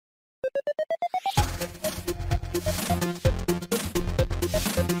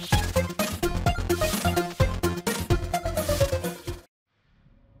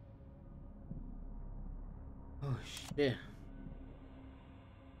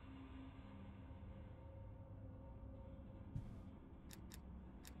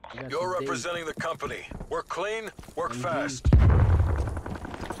You're representing the company. Work clean, work fast.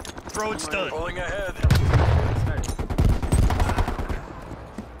 Throw it stun. Pulling ahead.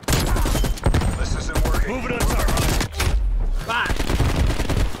 This isn't working. Move it on target. Bye.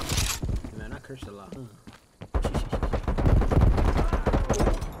 Man, I cursed a lot.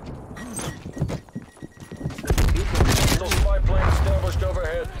 Hostile spy plane established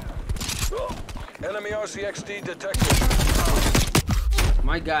overhead. Enemy RCXD detected.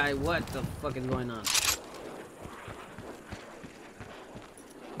 My guy, what the fuck is going on?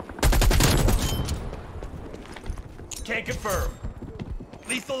 Can't confirm.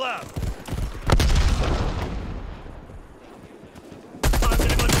 Lethal out.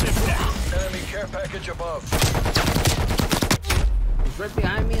 Positive on distance. Enemy care package above. He's right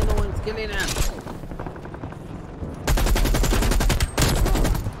behind me and no one's killing him.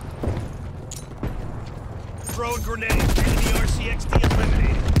 Throw a grenade. Enemy RCXD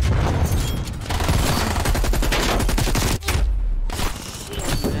eliminated.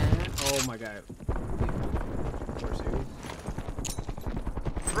 Shit, man. Oh my god.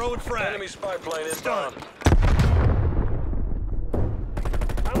 Throw it frag. Enemy spy plane inbound.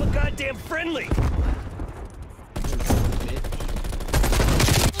 I'm a goddamn friendly.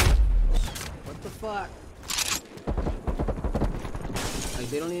 What the fuck? Like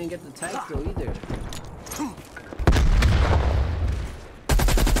they don't even get the tag throw either.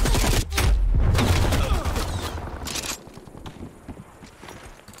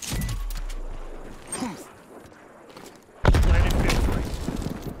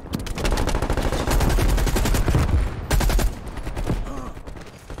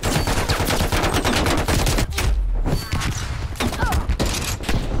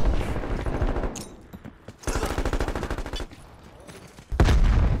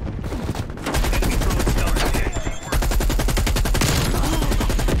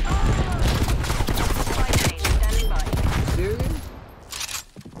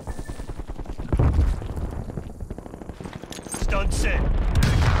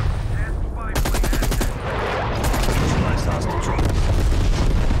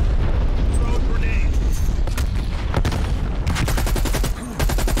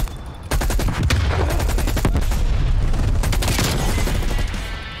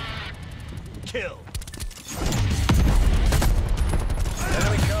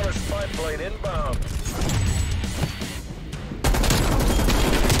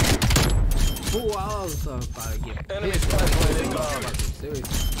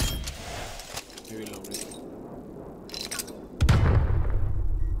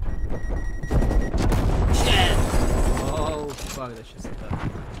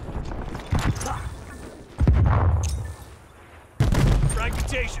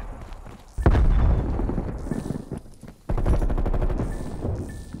 Fragmentation.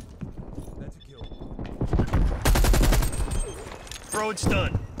 That's a kill. Throw and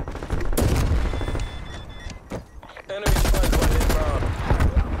stun. Enemy spy plane inbound.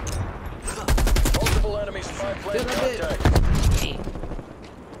 Multiple enemy spy plane contact.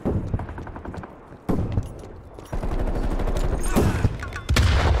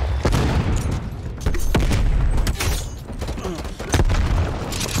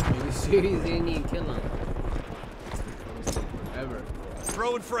 He didn't even kill him. Ever.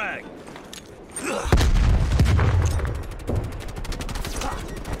 Throw and frag.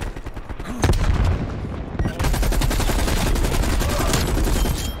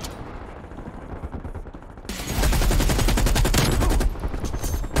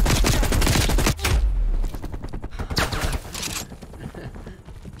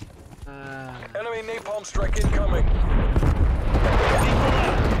 Enemy napalm strike incoming.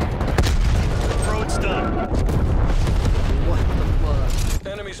 Throw and stun. What the fuck?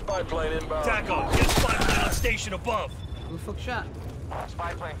 Enemy spy plane inbound. TACO, get spy plane on station above. Who the fuck shot?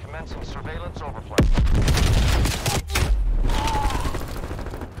 Spy plane commencing surveillance overflight.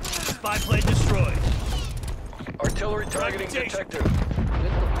 Spy plane destroyed. Artillery targeting detected. Get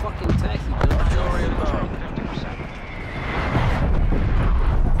the fucking taxi, bro. Artillery inbound. 50%.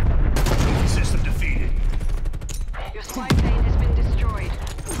 System defeated. Your spy plane has been destroyed.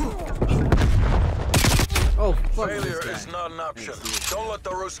 Oh, fuck. Failure is not an option. Don't let the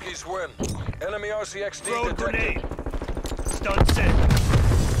Ruskies win. Enemy RCXD Throw a detected. grenade. Stun set.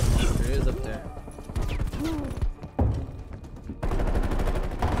 There is up there.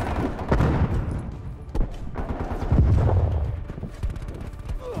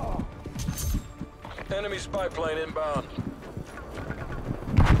 Enemy spy plane inbound.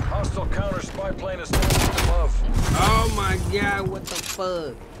 Hostile counter spy plane is above. Oh my god, what the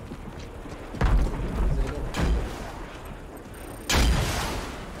fuck?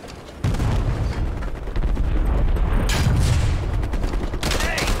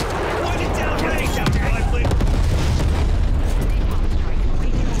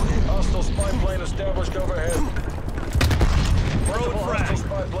 Ghost overhead. Multiple hostile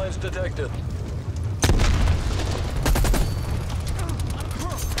spy planes detected.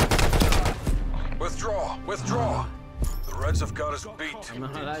 Withdraw! Withdraw! The Reds have got us beat. I'm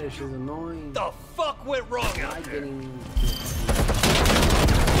not gonna lie, she's annoying. The fuck went wrong out I'm there? getting.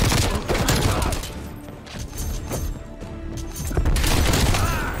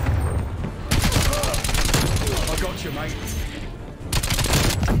 I got you, mate.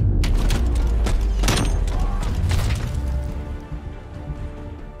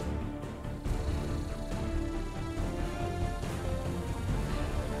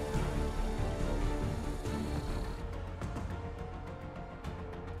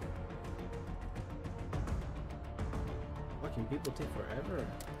 Fucking people take forever.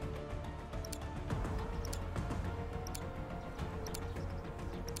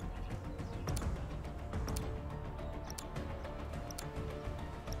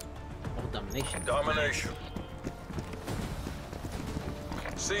 Oh, domination. Domination.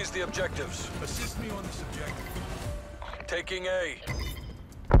 Seize the objectives. Assist me on this objective. Taking A.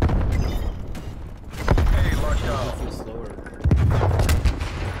 A locked down. Feel slower.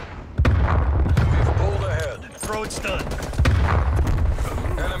 We've pulled ahead. Throw it stun.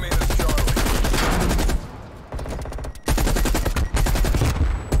 Enemy is Charlie.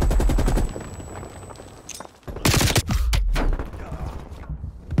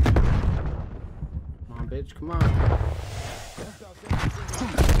 Come on, bitch, come on.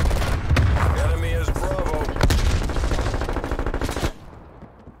 Enemy is Bravo.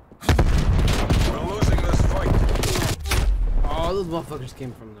 We're losing this fight. Oh, those motherfuckers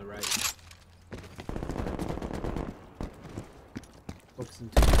came from the right. Focusing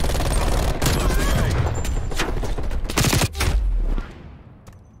too. Losing A.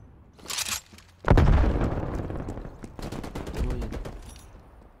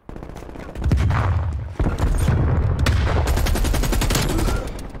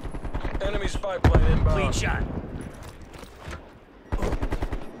 Enemy spy plane inbound. Clean shot.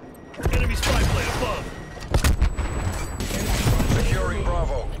 Enemy spy plane above. Securing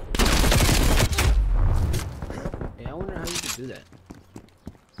Bravo. Hey, I wonder how you could do that.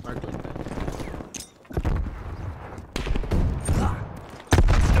 Arc like that.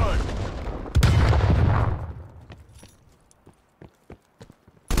 Stun.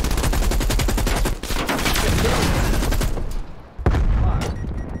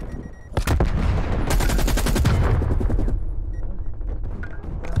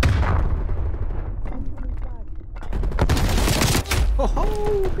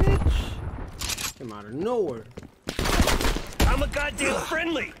 Oh, bitch! Came out of nowhere. I'm a goddamn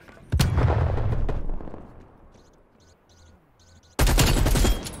friendly.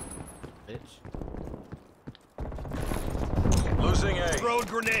 Bitch. Losing A. Throw a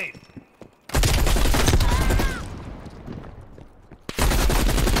grenade.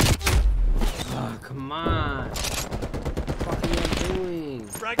 Oh, come on. What the fuck are you doing?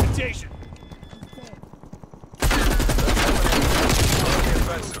 Fragmentation.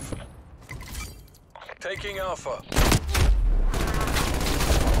 Offensive. Taking Alpha.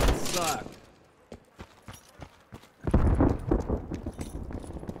 Suck.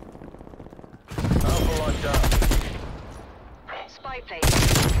 Alpha locked down. Spy plane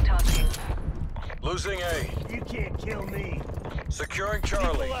tasking. Losing A. You can't kill me. Securing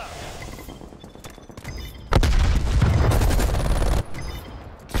Charlie. People out.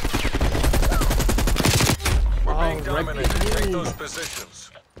 We're being right dominated. behind Take me. those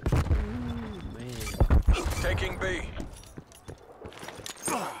positions. Man. Taking B.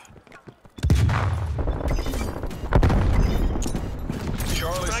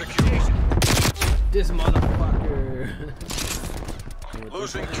 Charlie secure. Fragmentation. This motherfucker.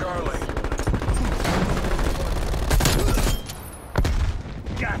 Losing Charlie.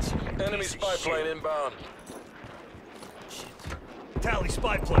 Gotcha. Enemy Piece of spy shit. plane inbound. Tally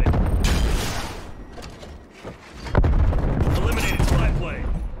spy plane. Eliminated spy plane.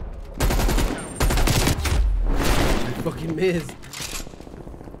 I fucking missed.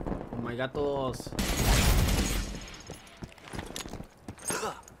 Oh my gatos.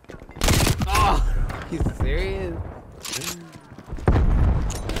 Oh, you serious?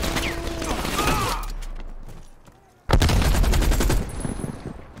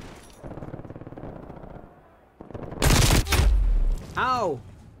 Ow!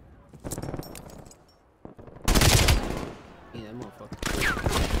 Yeah, that motherfucker.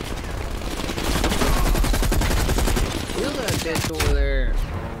 Look at that bitch over there. Oh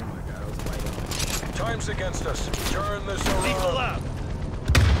my god, I was fighting. Time's against us. Turn this People around. out.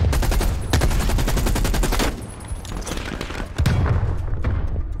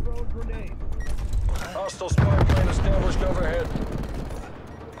 Throw a grenade. Hostile spy plane established overhead.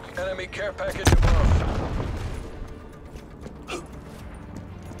 Enemy care package above.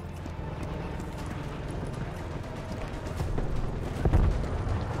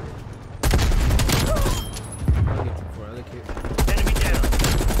 Enemy down.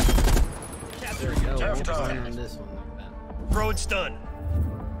 Capture your Half time. On this one like that. Throwing stun.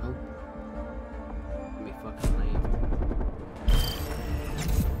 Nope. Gonna be fucking lame.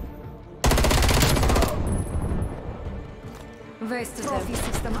 Waste trophy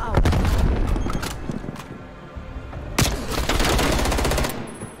system out.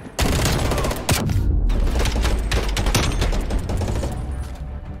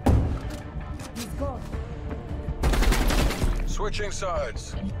 He's gone. Switching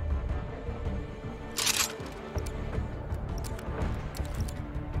sides.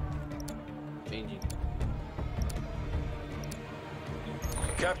 Changing.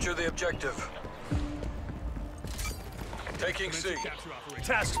 Capture the objective. Taking C.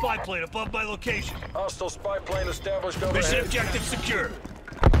 Task spy plane above my location. Hostile spy plane established Mission overhead. objective secure.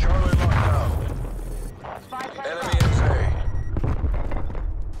 Charlie locked down. Spy plane Enemy above. in A.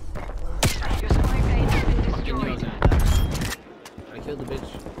 Your spy plane has been Fucking destroyed. knows that. I killed the bitch.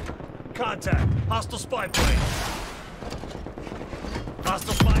 Contact. Hostile spy plane.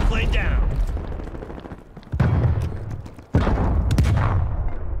 Hostile spy plane down.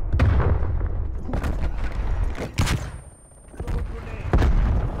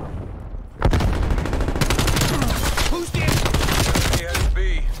 Who's the Enemy has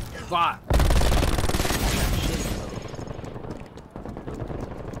B. Fuck.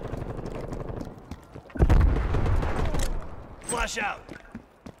 flash out?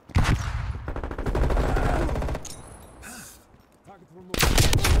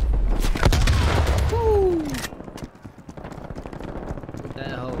 What the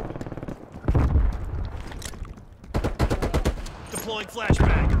hell? Deploying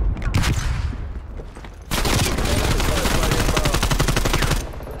flashbang.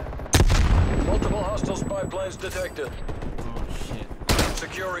 Multiple hostile spy planes detected. Oh shit.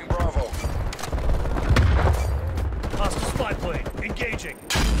 Securing Bravo. Hostile spy plane. Engaging.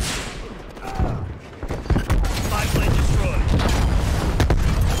 Spy plane destroyed.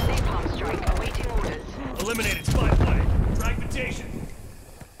 Napalm strike awaiting orders. Eliminated spy plane. Fragmentation.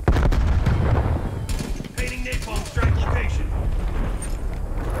 Painting napalm strike location.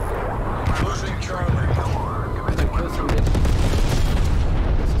 Losing Charlie. Kill some bitch.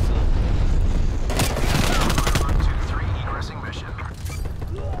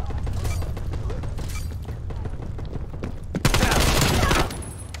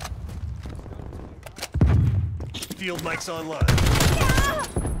 Field mics online.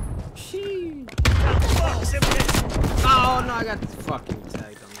 Sheesh. Fuck, 7 hits. Oh no, I got fucking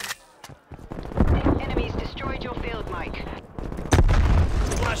tagged on that. Enemies destroyed your field mic.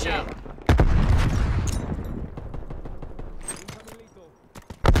 Flash out.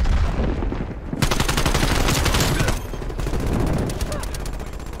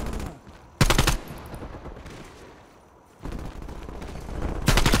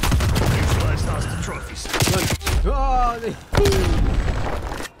 Neutralized hostile trophies. Oh,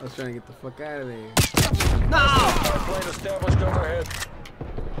 I was trying to get the fuck out of there. Spy plane established overhead.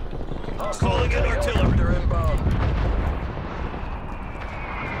 Hostile Calling in attack artillery. helicopter inbound.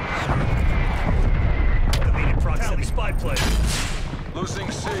 Deleted proximity spy plane.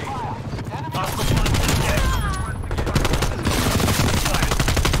 Losing C. Hostile spy plane dead. Fire.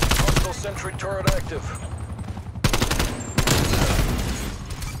 Hostile sentry turret active.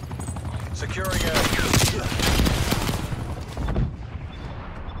 Securing A.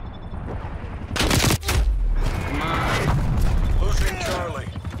 Come on. Losing Charlie.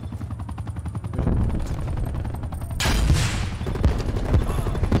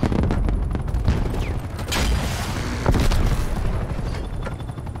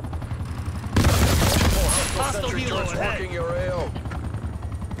 Hostile Sentry helo turrets ahead. working your AO.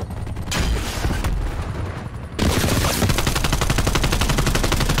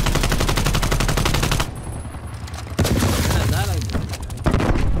 That I do.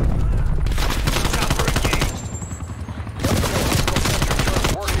 Chopper engaged. Sentry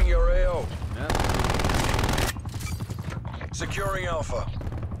turrets working your AO. Yep. Securing Alpha.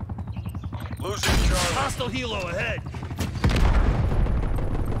 Losing Charlie. Hostile helo ahead.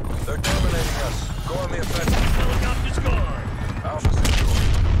 They're dominating us. Go on the offensive. Helicopter's gone. Alpha secure.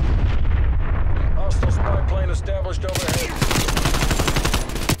 Hostile spy plane established overhead.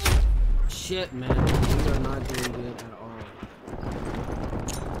 Shit, man. We are not doing good at all.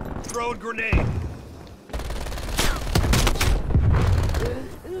 Throwing grenade.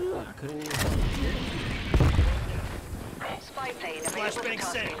 I couldn't even. plane available to Flashbang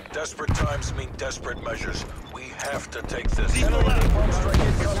sent. tasking. Desperate times mean desperate measures. We have to take this. Lethal Enemy out. napalm strike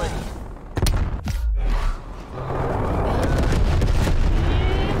incoming.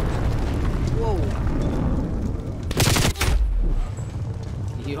 Whoa.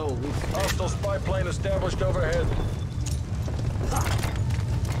 Yo, we Hostile spy plane established overhead.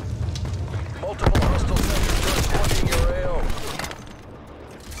 Multiple hostile sentries blocking your AO.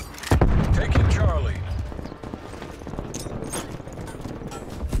 Taking Charlie.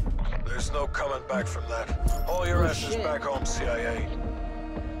 There's no coming back from that. Haul your asses shit. back home, CIA.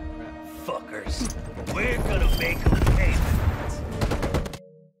 Fuckers. We're gonna make them pay.